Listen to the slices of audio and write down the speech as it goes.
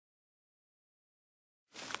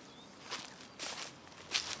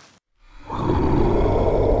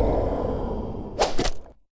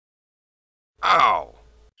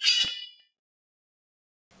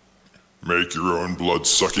Make your own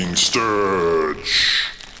blood-sucking Stirge.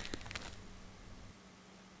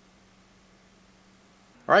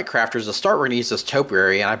 Alright crafters, to start we're going to use this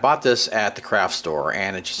topiary, and I bought this at the craft store,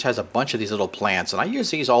 and it just has a bunch of these little plants, and I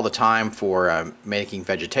use these all the time for making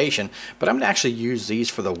vegetation, but I'm going to actually use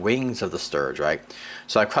these for the wings of the Stirge, right?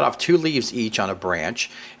 So I cut off 2 leaves each on a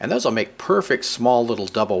branch, and those will make perfect small little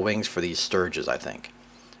double wings for these Stirges, I think.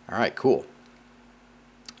 Alright, cool.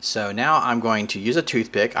 So now I'm going to use a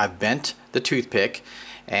toothpick. I've bent the toothpick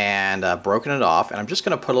and broken it off, and I'm just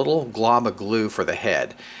going to put a little glob of glue for the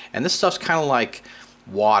head. And this stuff's kind of like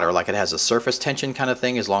water, like it has a surface tension kind of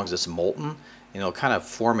thing. As long as it's molten, and it'll kind of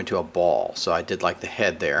form into a ball. So I did like the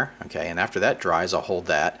head there, okay, and after that dries I'll hold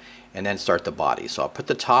that and then start the body. So I'll put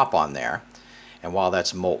the top on there, and while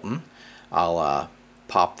that's molten I'll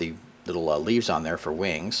pop the little leaves on there for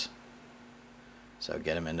wings. So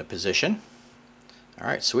get them into position.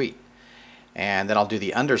 Alright, sweet. And then I'll do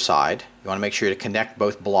the underside. You want to make sure to connect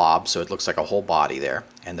both blobs so it looks like a whole body there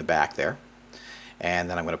and the back there. And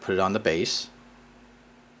then I'm going to put it on the base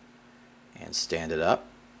and stand it up.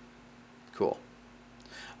 Cool.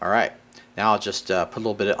 Alright, now I'll just put a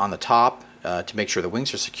little bit on the top to make sure the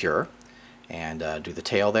wings are secure, and do the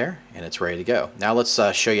tail there, and it's ready to go. Now let's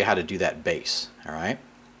show you how to do that base. Alright,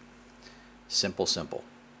 simple.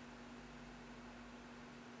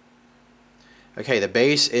 Okay, the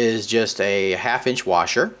base is just a 1/2 inch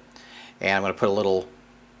washer, and I'm going to put a little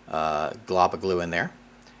glob of glue in there,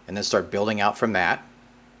 and then start building out from that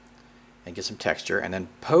and get some texture, and then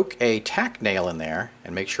poke a tack nail in there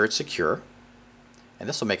and make sure it's secure, and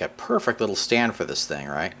this will make a perfect little stand for this thing,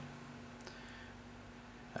 right?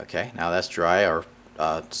 Okay, now that's dry or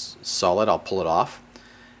solid. I'll pull it off,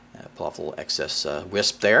 pull off a little excess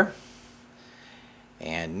wisp there,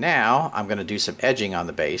 and now I'm going to do some edging on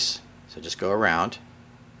the base. So just go around,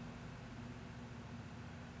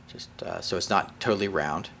 just so it's not totally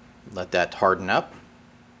round. Let that harden up.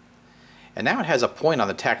 And now it has a point on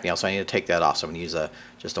the tack nail, so I need to take that off. So I'm going to use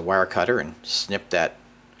just a wire cutter and snip that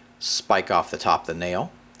spike off the top of the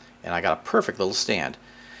nail. And I got a perfect little stand.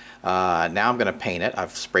 Now I'm going to paint it.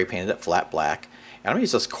 I've spray painted it flat black. And I'm going to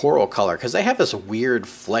use this coral color because they have this weird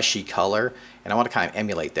fleshy color, and I want to kind of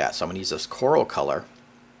emulate that. So I'm going to use this coral color.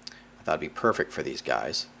 I thought it'd be perfect for these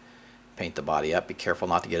guys. Paint the body up. Be careful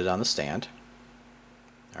not to get it on the stand.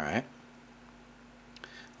 Alright.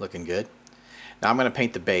 Looking good. Now I'm going to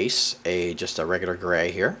paint the base just a regular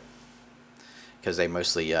gray here, because they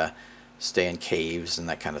mostly stay in caves and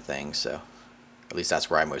that kind of thing, so at least that's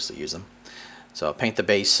where I mostly use them. So I'll paint the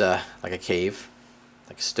base like a cave,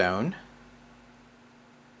 like a stone.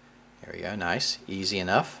 There we go, nice, easy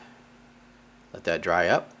enough. Let that dry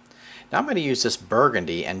up. Now I'm going to use this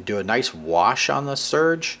burgundy and do a nice wash on the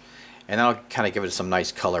Stirge, and that'll kind of give it some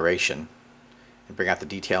nice coloration and bring out the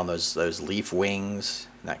detail in those leaf wings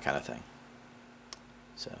and that kind of thing.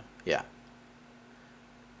 So yeah,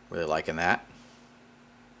 really liking that.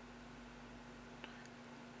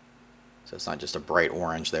 So it's not just a bright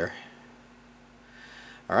orange there.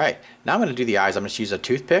 Alright, now I'm going to do the eyes. I'm going to use a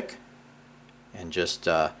toothpick and just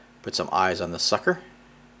put some eyes on the sucker.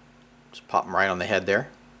 Just pop them right on the head there.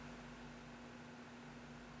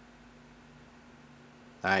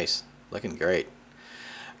 Nice, looking great.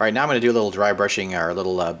 Alright, now I'm going to do a little dry brushing, or a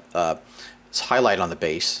little highlight on the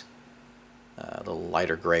base. A little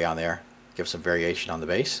lighter gray on there. Give some variation on the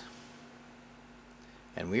base.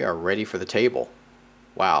 And we are ready for the table.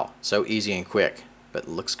 Wow, so easy and quick, but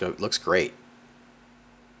looks great.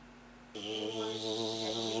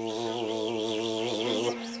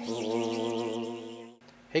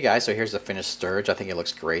 Hey guys, so here's the finished Stirge. I think it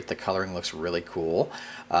looks great. The coloring looks really cool.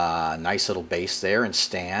 Nice little base there and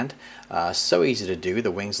stand. So easy to do.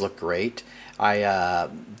 The wings look great. I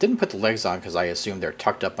didn't put the legs on because I assumed they're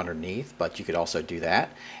tucked up underneath, but you could also do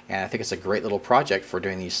that. And I think it's a great little project for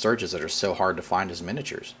doing these Stirges that are so hard to find as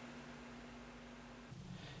miniatures.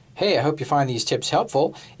 Hey, I hope you find these tips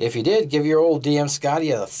helpful. If you did, give your old DM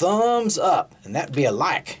Scotty a thumbs up, and that'd be a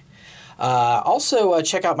like. Also,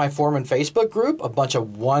 check out my Foreman Facebook group, a bunch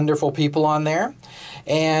of wonderful people on there.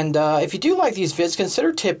 And if you do like these vids,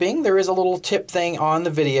 consider tipping. There is a little tip thing on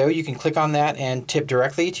the video. You can click on that and tip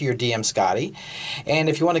directly to your DM Scotty. And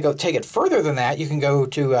if you want to go take it further than that, you can go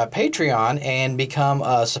to Patreon and become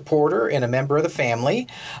a supporter and a member of the family.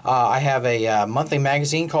 I have a monthly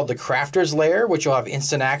magazine called The Crafter's Lair, which you'll have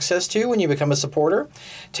instant access to when you become a supporter.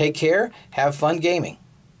 Take care. Have fun gaming.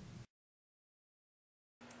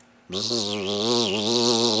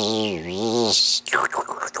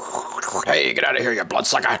 Hey, get out of here, you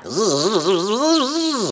bloodsucker!